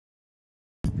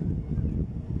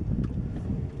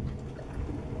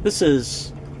This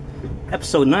is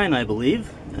episode 9, I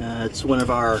believe. It's one of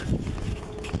our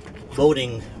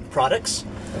boating products.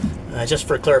 Just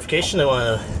for clarification, I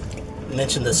want to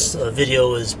mention this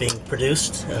video is being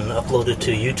produced and uploaded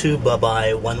to YouTube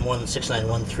by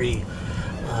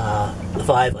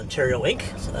 1169135 Ontario Inc.,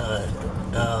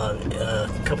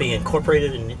 company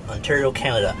incorporated in Ontario,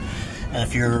 Canada. And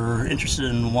if you're interested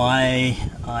in why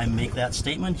I make that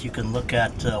statement, you can look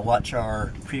at watch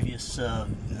our previous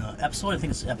episode. I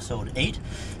think it's episode 8,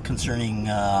 concerning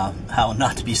how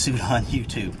not to be sued on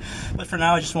YouTube. But for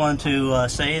now, I just wanted to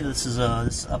say this is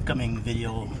this upcoming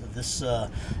video. This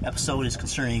episode is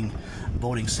concerning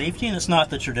boating safety, and it's not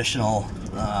the traditional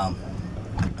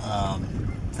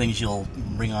things you'll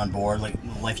bring on board, like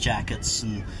life jackets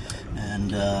and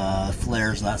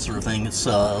flares and that sort of thing. It's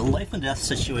life and death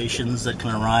situations that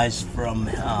can arise from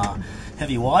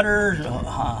heavy water,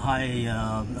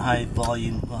 high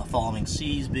volume following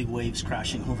seas, big waves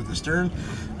crashing over the stern,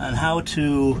 and how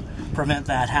to prevent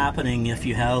that happening if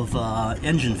you have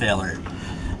engine failure.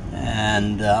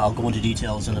 And I'll go into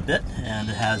details in a bit, and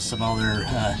it has some other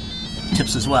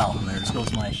tips as well. And there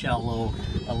goes my shallow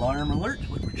alarm alert,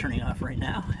 which we're turning off right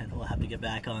now, and we'll have to get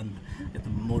back on, get the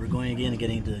motor going again and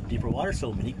getting into deeper water so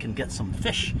we can get some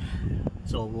fish.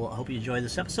 So I hope you enjoy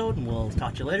this episode, and we'll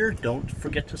talk to you later. Don't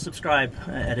forget to subscribe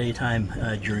at any time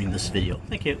during this video.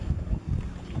 Thank you.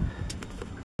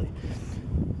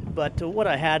 But what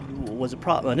I had was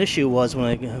an issue was when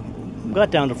I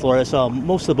got down to Florida, I saw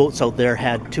most of the boats out there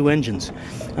had 2 engines,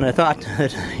 and I thought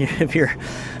that if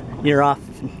you're off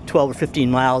 12 or 15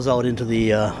 miles out into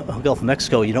the Gulf of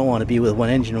Mexico, you don't want to be with one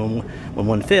engine when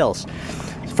one fails,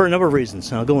 for a number of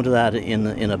reasons, and I'll go into that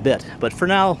in a bit. But for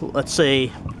now, let's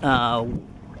say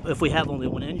if we have only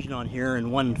one engine on here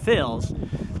and one fails,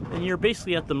 then you're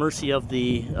basically at the mercy of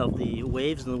the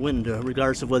waves and the wind,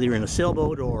 regardless of whether you're in a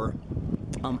sailboat or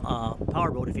a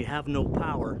powerboat. If you have no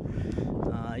power,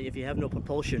 if you have no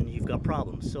propulsion, you've got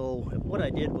problems. So what I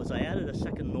did was I added a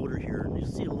second motor here, and you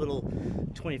see a little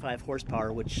 25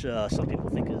 horsepower, which some people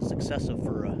think is excessive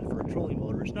for a trolling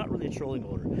motor. It's not really a trolling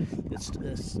motor. It's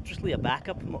strictly a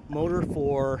backup motor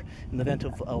for in the event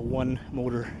of one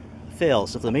motor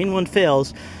fails. If the main one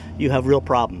fails, you have real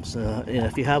problems.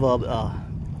 If you have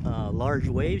large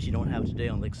waves, you don't have today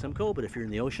on Lake Simcoe, but if you're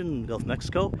in the ocean, Gulf of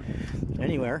Mexico,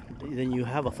 anywhere, then you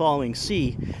have a following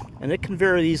sea, and it can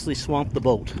very easily swamp the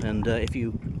boat. And if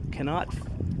you cannot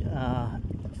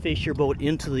face your boat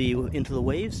into the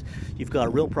waves, you've got a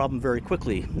real problem very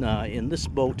quickly. In this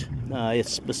boat, it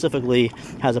specifically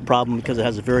has a problem because it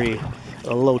has a very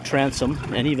low transom,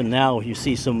 and even now you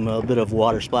see some bit of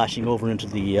water splashing over into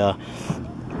the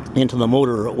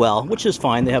motor well, which is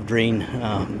fine. They have drain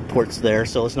ports there,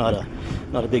 so it's not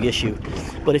a big issue.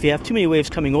 But if you have too many waves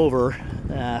coming over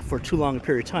for too long a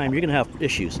period of time, you're going to have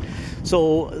issues.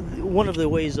 So one of the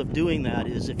ways of doing that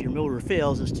is, if your motor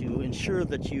fails, is to ensure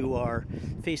that you are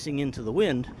facing into the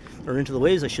wind, or into the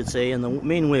waves I should say, and the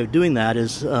main way of doing that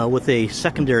is with a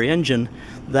secondary engine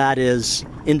that is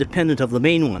independent of the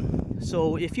main one.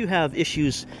 So if you have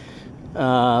issues,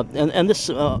 and this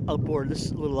outboard,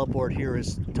 this little outboard here,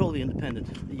 is totally independent.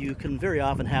 You can very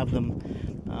often have them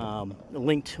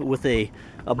linked with a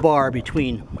bar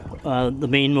between the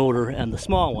main motor and the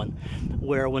small one,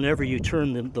 where whenever you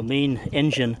turn the main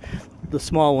engine, the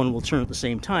small one will turn at the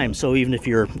same time. So even if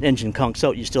your engine conks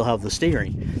out, you still have the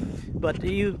steering. But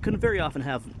you can very often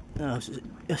have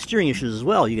steering issues as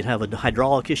well. You can have a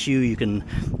hydraulic issue. You can,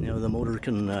 the motor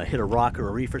can hit a rock or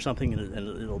a reef or something,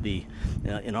 and it'll be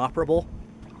inoperable.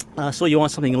 So you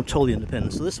want something totally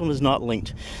independent. So this one is not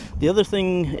linked. The other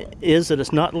thing is that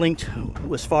it's not linked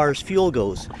as far as fuel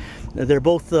goes. They're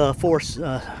both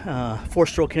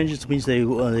four-stroke engines, which means they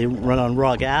run on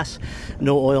raw gas,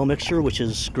 no oil mixture, which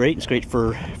is great. It's great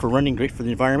for running, great for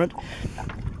the environment.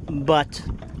 But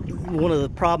one of the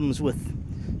problems with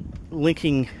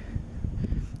linking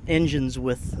engines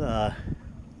with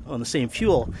on the same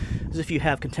fuel is if you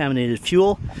have contaminated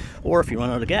fuel, or if you run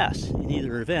out of gas. In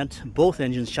either event, both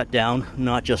engines shut down,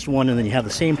 not just one, and then you have the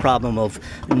same problem of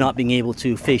not being able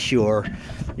to face your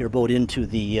boat into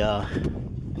the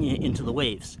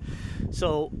waves.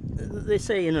 So they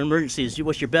say in emergencies,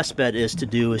 what your best bet is to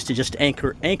do is to just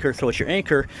anchor, throw out your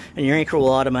anchor, and your anchor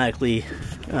will automatically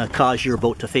cause your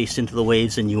boat to face into the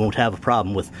waves, and you won't have a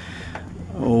problem with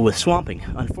swamping.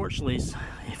 Unfortunately,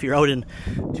 if you're out in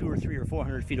 200 or 300 or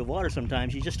 400 feet of water,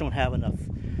 sometimes you just don't have enough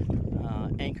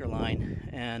anchor line,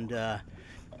 and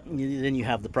then you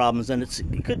have the problems. And it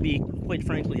could be, quite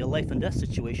frankly, a life and death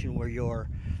situation where your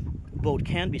boat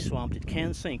can be swamped, it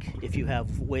can sink if you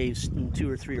have waves 2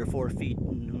 or 3 or 4 feet,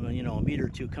 you know, a meter or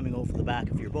two coming over the back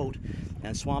of your boat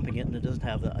and swamping it, and it doesn't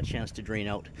have a chance to drain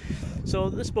out. So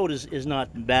this boat is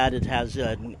not bad. It has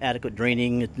adequate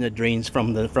draining. It drains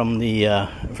from the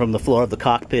floor of the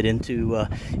cockpit into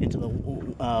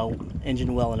the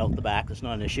engine well and out the back. That's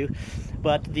not an issue.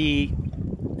 But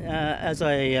as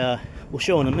I will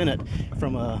show in a minute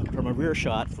from a rear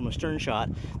shot, from a stern shot,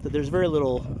 that there's very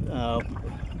little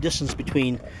distance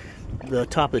between the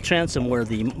top of the transom where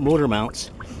the motor mounts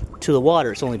to the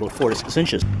water. It's only about 4 to 6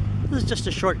 inches. This is just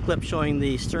a short clip showing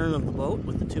the stern of the boat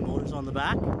with the 2 motors on the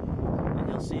back, and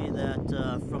you'll see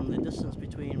that from the distance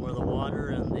between where the water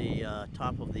and the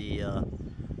top of the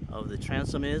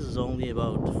transom is only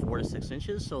about 4 to 6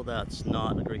 inches, so that's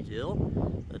not a great deal.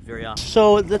 But very often,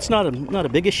 so that's not a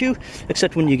big issue,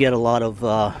 except when you get a lot of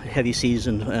heavy seas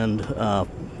and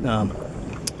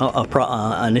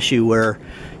an issue where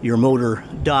your motor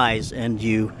dies and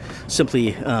you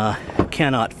simply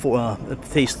cannot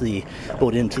face the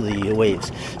boat into the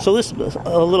waves. So this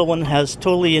little one has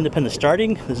totally independent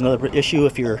starting. There's another issue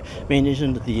if your main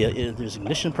engine, there's an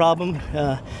ignition problem,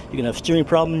 you can have steering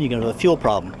problem, you can have a fuel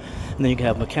problem. And then you can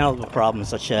have mechanical problems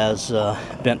such as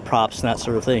bent props and that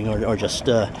sort of thing, or just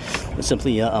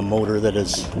simply a motor that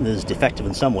is defective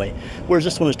in some way. Whereas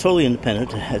this one is totally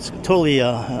independent. It's totally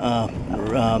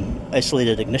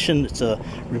isolated ignition. It's a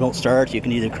remote start. You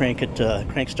can either crank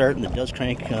start, and it does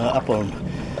crank up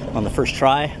on the first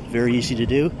try. Very easy to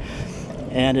do.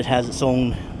 And it has its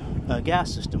own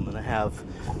gas system, and I have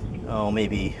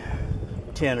maybe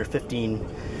 10 or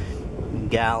 15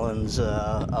 gallons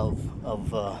of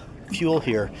fuel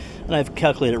here, and I've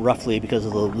calculated roughly, because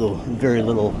of the very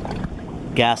little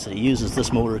gas that it uses,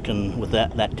 this motor can, with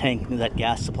that tank, that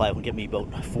gas supply, will get me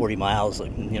about 40 miles,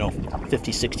 like,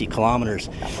 50, 60 kilometers,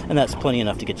 and that's plenty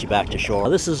enough to get you back to shore.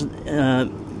 This is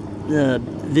the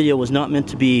video was not meant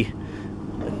to be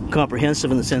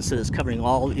comprehensive in the sense that it's covering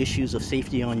all issues of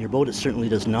safety on your boat. It certainly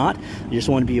does not. You just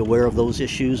want to be aware of those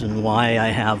issues and why I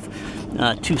have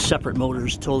 2 separate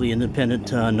motors, totally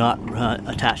independent, not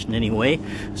attached in any way.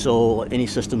 So any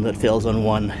system that fails on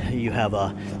one, you have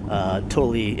a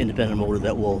totally independent motor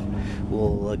that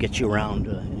will get you around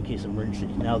in case of emergency.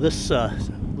 Now this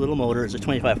little motor is a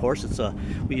 25 horse.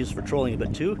 We use it for trolling a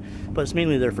bit too, but it's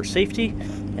mainly there for safety,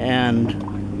 and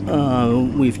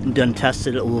we've done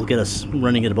tested. It will get us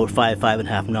running at about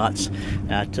 5.5 knots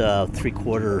at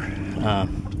three-quarter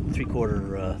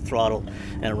throttle,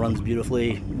 and it runs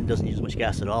beautifully. It doesn't use much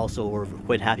gas at all, so we're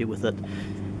quite happy with it.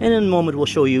 And in a moment we'll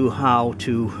show you how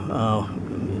to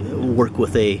work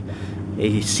with a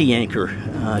sea anchor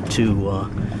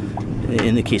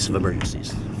in the case of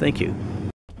emergencies. Thank you.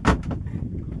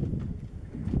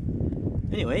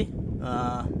 Anyway,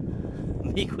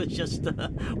 MiQ was just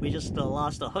we just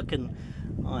lost a hook on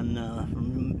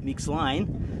from MiQ's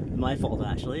line. My fault,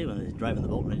 actually. When I was driving the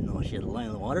boat, I didn't know she had a line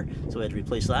in the water, so we had to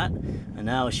replace that. And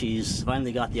now she's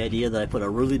finally got the idea that I put a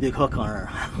really big hook on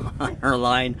her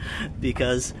line,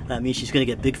 because that means she's going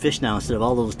to get big fish now instead of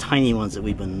all those tiny ones that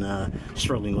we've been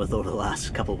struggling with over the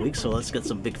last couple of weeks. So let's get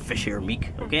some big fish here,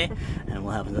 MiQ, okay? And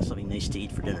we'll have something nice to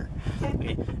eat for dinner.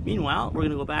 Okay. Meanwhile, we're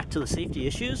going to go back to the safety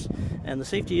issues, and the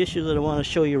safety issue that I want to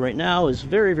show you right now is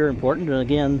very, very important. And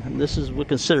again, this is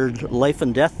considered life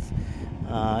and death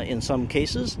in some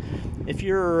cases. If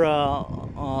you're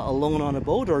alone on a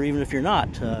boat, or even if you're not,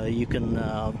 you can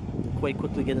quite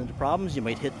quickly get into problems. You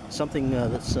might hit something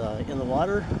that's in the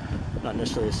water, not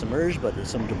necessarily submerged, but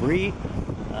some debris.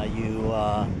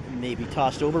 You may be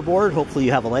tossed overboard. Hopefully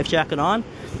you have a life jacket on.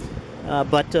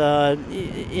 But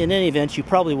in any event, you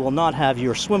probably will not have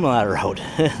your swim ladder out.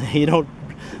 You don't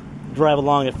drive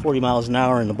along at 40 miles an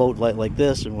hour in a boat like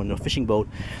this, or in a fishing boat,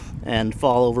 and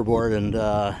fall overboard and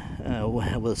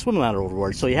with a swim ladder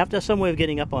overboard. So you have to have some way of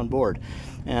getting up on board.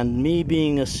 And me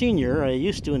being a senior, I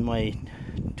used to, in my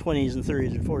 20s and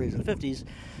 30s and 40s and 50s,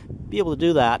 be able to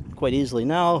do that quite easily.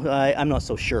 Now I'm not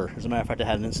so sure. As a matter of fact, I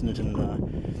had an incident in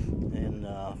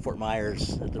Fort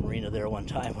Myers at the marina there one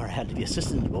time where I had to be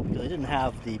assisted in the boat because I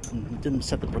didn't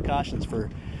set the precautions for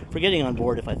getting on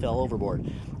board if I fell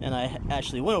overboard. And I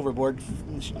actually went overboard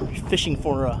fishing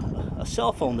for a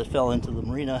cell phone that fell into the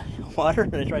marina water,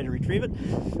 and I tried to retrieve it.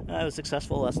 I was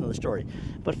successful. That's another story.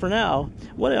 But for now,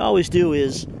 what I always do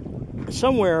is,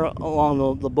 somewhere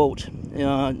along the boat,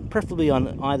 preferably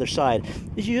on either side,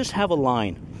 is you just have a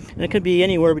line. And it could be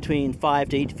anywhere between 5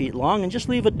 to 8 feet long, and just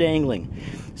leave it dangling,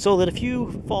 so that if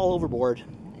you fall overboard,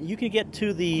 you can get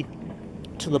to the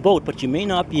to the boat, but you may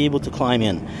not be able to climb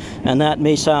in. And that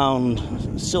may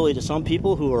sound silly to some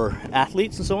people who are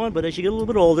athletes and so on, but as you get a little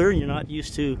bit older and you're not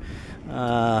used to,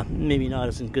 maybe not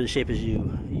as in good a shape as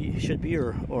you should be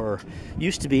or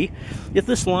used to be, if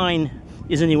this line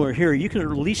is anywhere here, you can at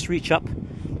least reach up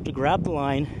to grab the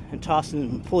line and toss it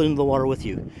and pull it into the water with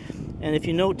you. And if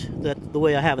you note that the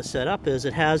way I have it set up is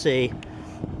it has a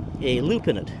loop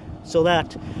in it. So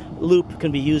that loop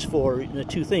can be used for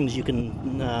two things. You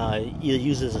can either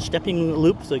use it as a stepping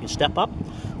loop, so you can step up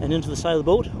and into the side of the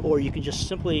boat, or you can just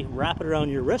simply wrap it around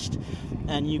your wrist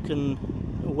and you can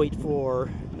wait for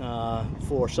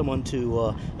someone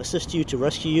to assist you, to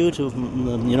rescue you, to,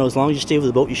 as long as you stay with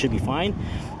the boat, you should be fine,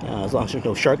 as long as there's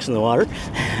no sharks in the water.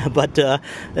 But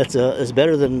it's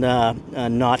better than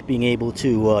not being able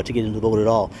to get into the boat at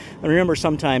all. And remember,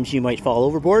 sometimes you might fall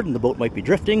overboard and the boat might be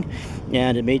drifting,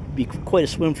 and it may be quite a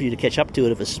swim for you to catch up to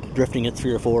it if it's drifting at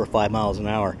 3 or 4 or 5 miles an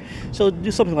hour. So do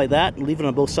something like that, leave it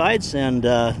on both sides, and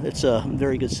it's a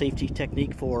very good safety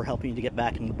technique for helping you to get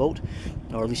back in the boat,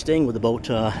 or at least staying with the boat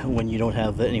when you don't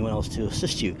have anyone else to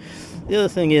assist you. The other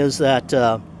thing is that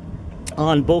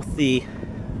on both the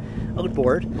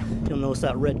outboard, you'll notice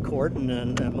that red cord,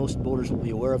 and most boaters will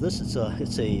be aware of this.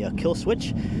 It's a kill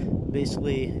switch.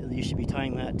 Basically, you should be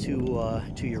tying that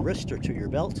to your wrist or to your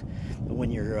belt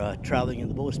when you're traveling in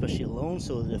the boat, especially alone,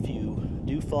 so that if you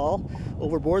do fall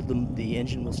overboard, the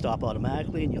engine will stop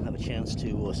automatically and you'll have a chance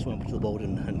to swim to the boat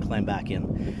and climb back in.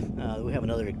 We have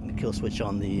another kill switch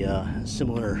on the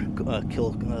similar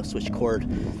kill switch cord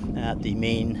at the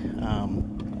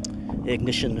main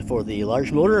ignition for the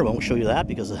large motor. I won't show you that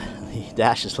because the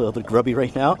dash is a little bit grubby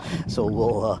right now, so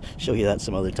we'll show you that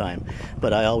some other time.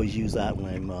 But I always use that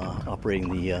when I'm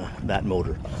operating that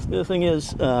motor. The other thing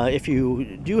is, if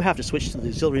you do have to switch to the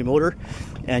auxiliary motor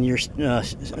and your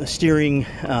steering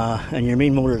and your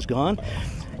main motor is gone,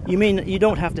 you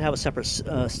don't have to have a separate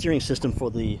steering system for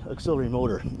the auxiliary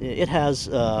motor. It has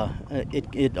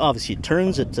it obviously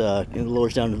turns, it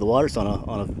lowers down to the water. It's on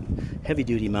a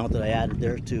heavy-duty mount that I added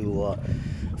there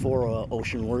for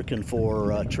ocean work and for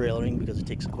trailering, because it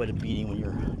takes quite a beating when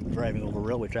you're driving over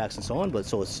railway tracks and so on. But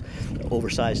so it's an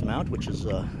oversized mount, which is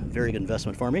a very good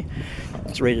investment for me.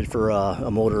 It's rated for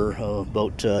a motor of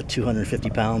about 250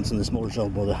 pounds, and this motor's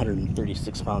about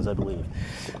 136 pounds, I believe.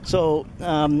 So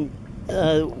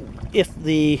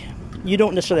you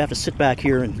don't necessarily have to sit back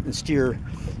here and steer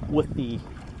with the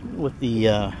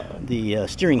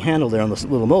steering handle there on this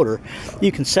little motor.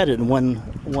 You can set it in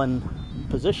one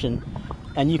position,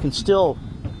 and you can still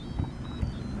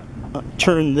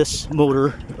turn this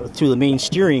motor through the main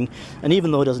steering, and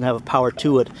even though it doesn't have a power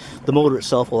to it, the motor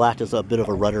itself will act as a bit of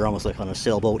a rudder, almost like on a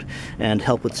sailboat, and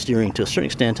help with steering to a certain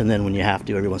extent. And then when you have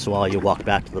to, every once in a while, you walk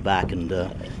back to the back and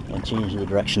change the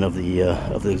direction of the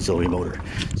auxiliary motor.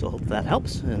 So I hope that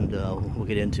helps, and we'll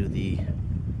get into the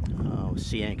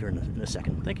sea anchor in a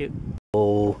second. Thank you.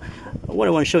 So what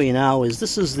I want to show you now is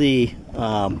this is the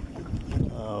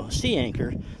sea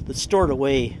anchor that's stored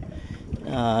away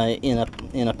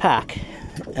in a pack,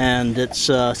 and it's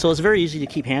so it's very easy to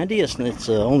keep handy. It's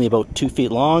only about 2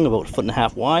 feet long, about 1.5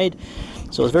 feet wide,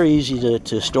 so it's very easy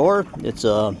to store. It's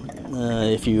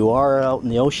if you are out in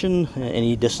the ocean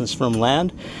any distance from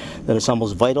land, then it's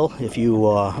almost vital if you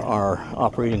are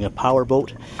operating a power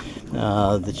boat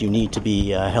that you need to be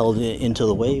held into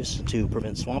the waves to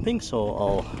prevent swamping. So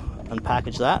I'll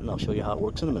unpackage that and I'll show you how it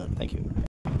works in a minute. Thank you.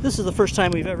 This is the first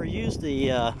time we've ever used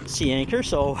the sea anchor,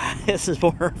 so this is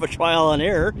more of a trial and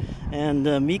error. And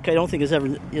MiQ, I don't think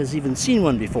has even seen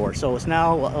one before. So it's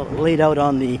now laid out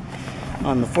on the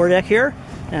foredeck here.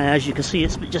 And as you can see,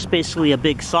 it's just basically a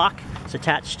big sock. It's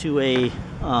attached to a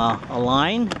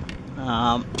line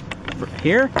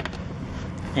here.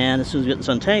 And as soon as we get this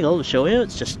untangled, to show you,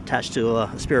 it's just attached to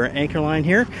a spare anchor line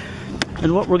here.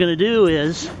 And what we're going to do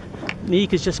is,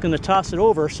 MiQ is just going to toss it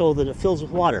over so that it fills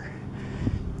with water.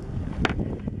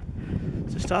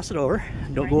 Just toss it over.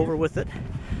 Don't go over with it.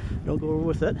 Don't go over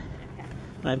with it.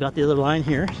 And I've got the other line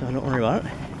here, so don't worry about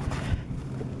it.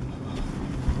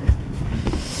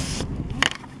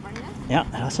 Yeah,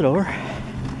 toss it over.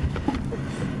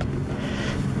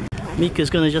 MiQ is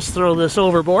going to just throw this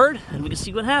overboard, and we can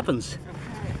see what happens.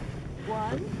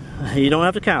 You don't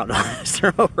have to count. Just throw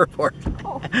it overboard.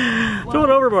 Oh, throw it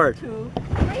overboard. 2,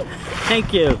 3.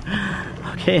 Thank you.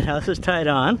 Okay, now this is tied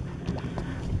on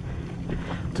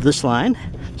to this line.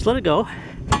 Just let it go,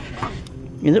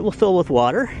 and it will fill with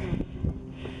water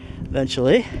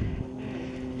eventually.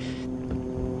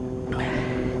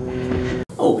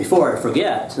 Oh, before I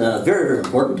forget, very, very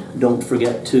important, don't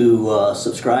forget to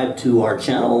subscribe to our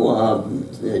channel.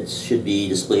 It should be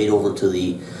displayed over to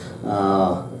the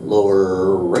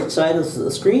lower right side of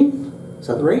the screen. Is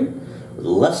that the right? The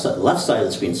left side of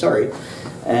the screen. Sorry.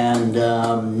 And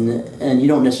you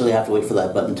don't necessarily have to wait for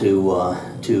that button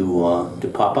to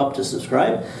pop up to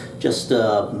subscribe. Just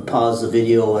pause the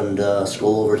video and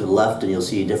scroll over to the left, and you'll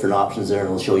see different options there, and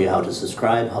it'll show you how to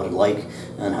subscribe, how to like,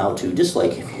 and how to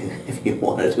dislike if you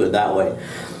want to do it that way.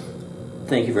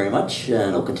 Thank you very much,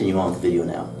 and I'll continue on with the video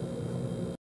now.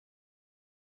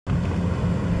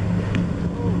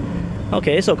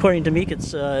 Okay, so according to MiQ,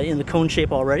 it's in the cone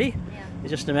shape already. Yeah. It's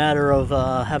just a matter of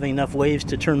having enough waves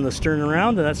to turn the stern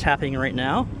around, and that's happening right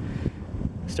now.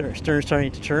 Stern's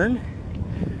starting to turn.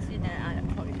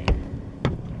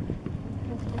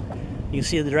 You can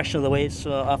see the direction of the waves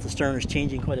off the stern is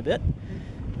changing quite a bit.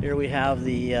 Here we have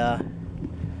the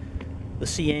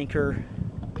sea anchor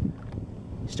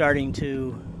starting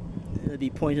to be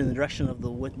pointed in the direction of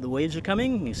the waves are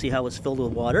coming. You see how it's filled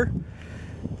with water.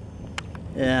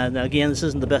 And again, this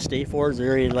isn't the best day for it. It's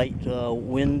very light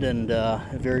wind and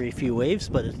very few waves,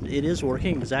 but it is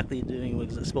working, exactly doing what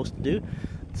it's supposed to do.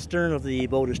 The stern of the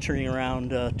boat is turning around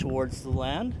towards the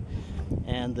land,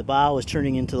 and the bow is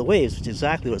turning into the waves, which is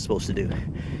exactly what it's supposed to do.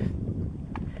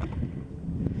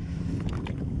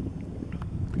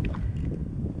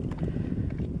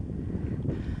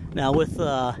 Now with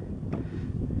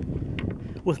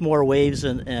more waves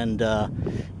and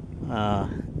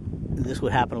this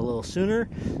would happen a little sooner,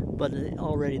 but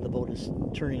already the boat is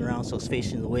turning around, so it's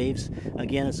facing the waves.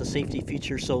 Again, it's a safety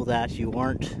feature so that you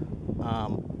aren't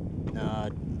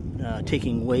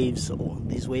taking waves.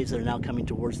 These waves that are now coming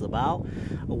towards the bow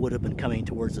would have been coming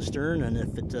towards the stern, and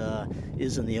if it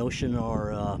is in the ocean or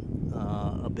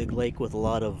a big lake with a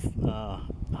lot of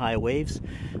high waves,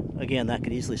 again, that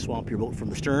could easily swamp your boat from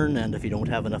the stern, and if you don't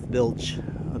have enough bilge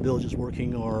is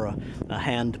working, or a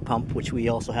hand pump, which we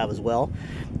also have as well,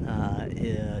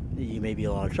 you may be in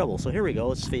a lot of trouble. So here we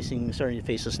go. It's starting to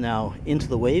face us now into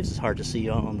the waves. It's hard to see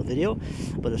on the video,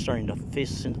 but it's starting to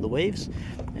face us into the waves,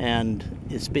 and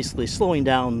it's basically slowing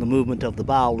down the movement of the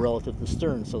bow relative to the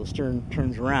stern. So the stern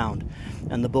turns around,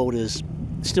 and the boat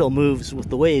still moves with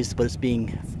the waves, but it's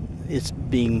being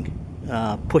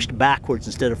pushed backwards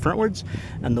instead of frontwards,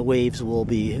 and the waves will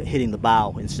be hitting the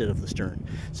bow instead of the stern.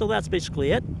 So that's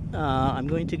basically it. I'm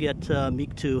going to get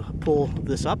MiQ to pull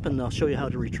this up, and I'll show you how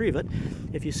to retrieve it.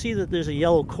 If you see that there's a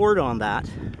yellow cord on that,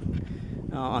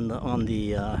 on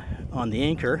the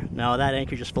anchor, now that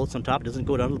anchor just floats on top, it doesn't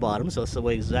go down to the bottom, so that's the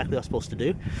way exactly I'm supposed to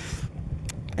do.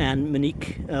 And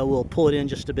MiQ will pull it in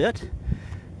just a bit.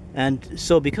 And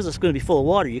so because it's going to be full of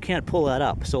water, you can't pull that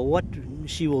up. So what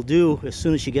she will do as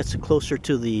soon as she gets closer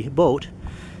to the boat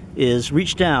is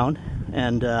reach down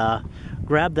and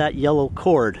grab that yellow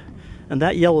cord. And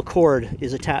that yellow cord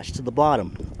is attached to the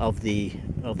bottom of the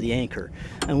anchor.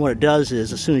 And what it does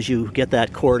is, as soon as you get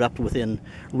that cord up within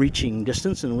reaching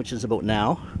distance, and which is about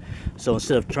now, so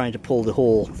instead of trying to pull the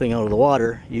whole thing out of the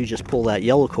water, you just pull that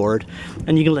yellow cord,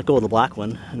 and you can let go of the black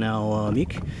one now,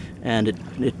 MiQ,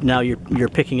 and now you're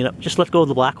picking it up. Just let go of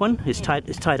the black one. It's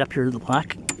tied up here to the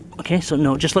black. Okay, so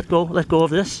no, just let go of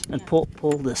this and pull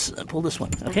this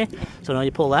one. Okay, so now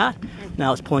you pull that.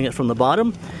 Now it's pulling it from the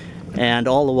bottom, and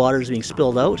all the water is being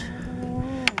spilled out.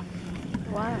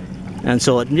 Wow. And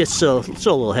so it's still a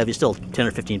little heavy, still 10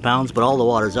 or 15 pounds, but all the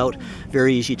water's out.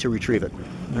 Very easy to retrieve it.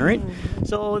 All right.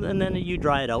 So and then you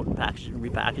dry it out and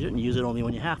repackage it, and use it only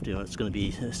when you have to.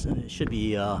 It should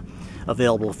be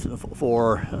available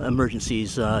for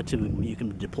emergencies. You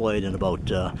can deploy it in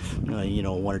about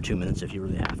 1 or 2 minutes if you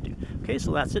really have to. Okay,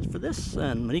 so that's it for this,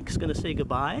 and MiQ's going to say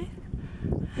goodbye.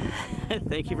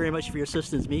 Thank you very much for your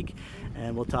assistance, MiQ,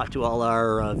 and we'll talk to all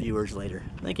our viewers later.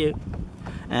 Thank you,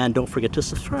 and don't forget to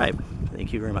subscribe.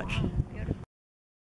 Thank you very much.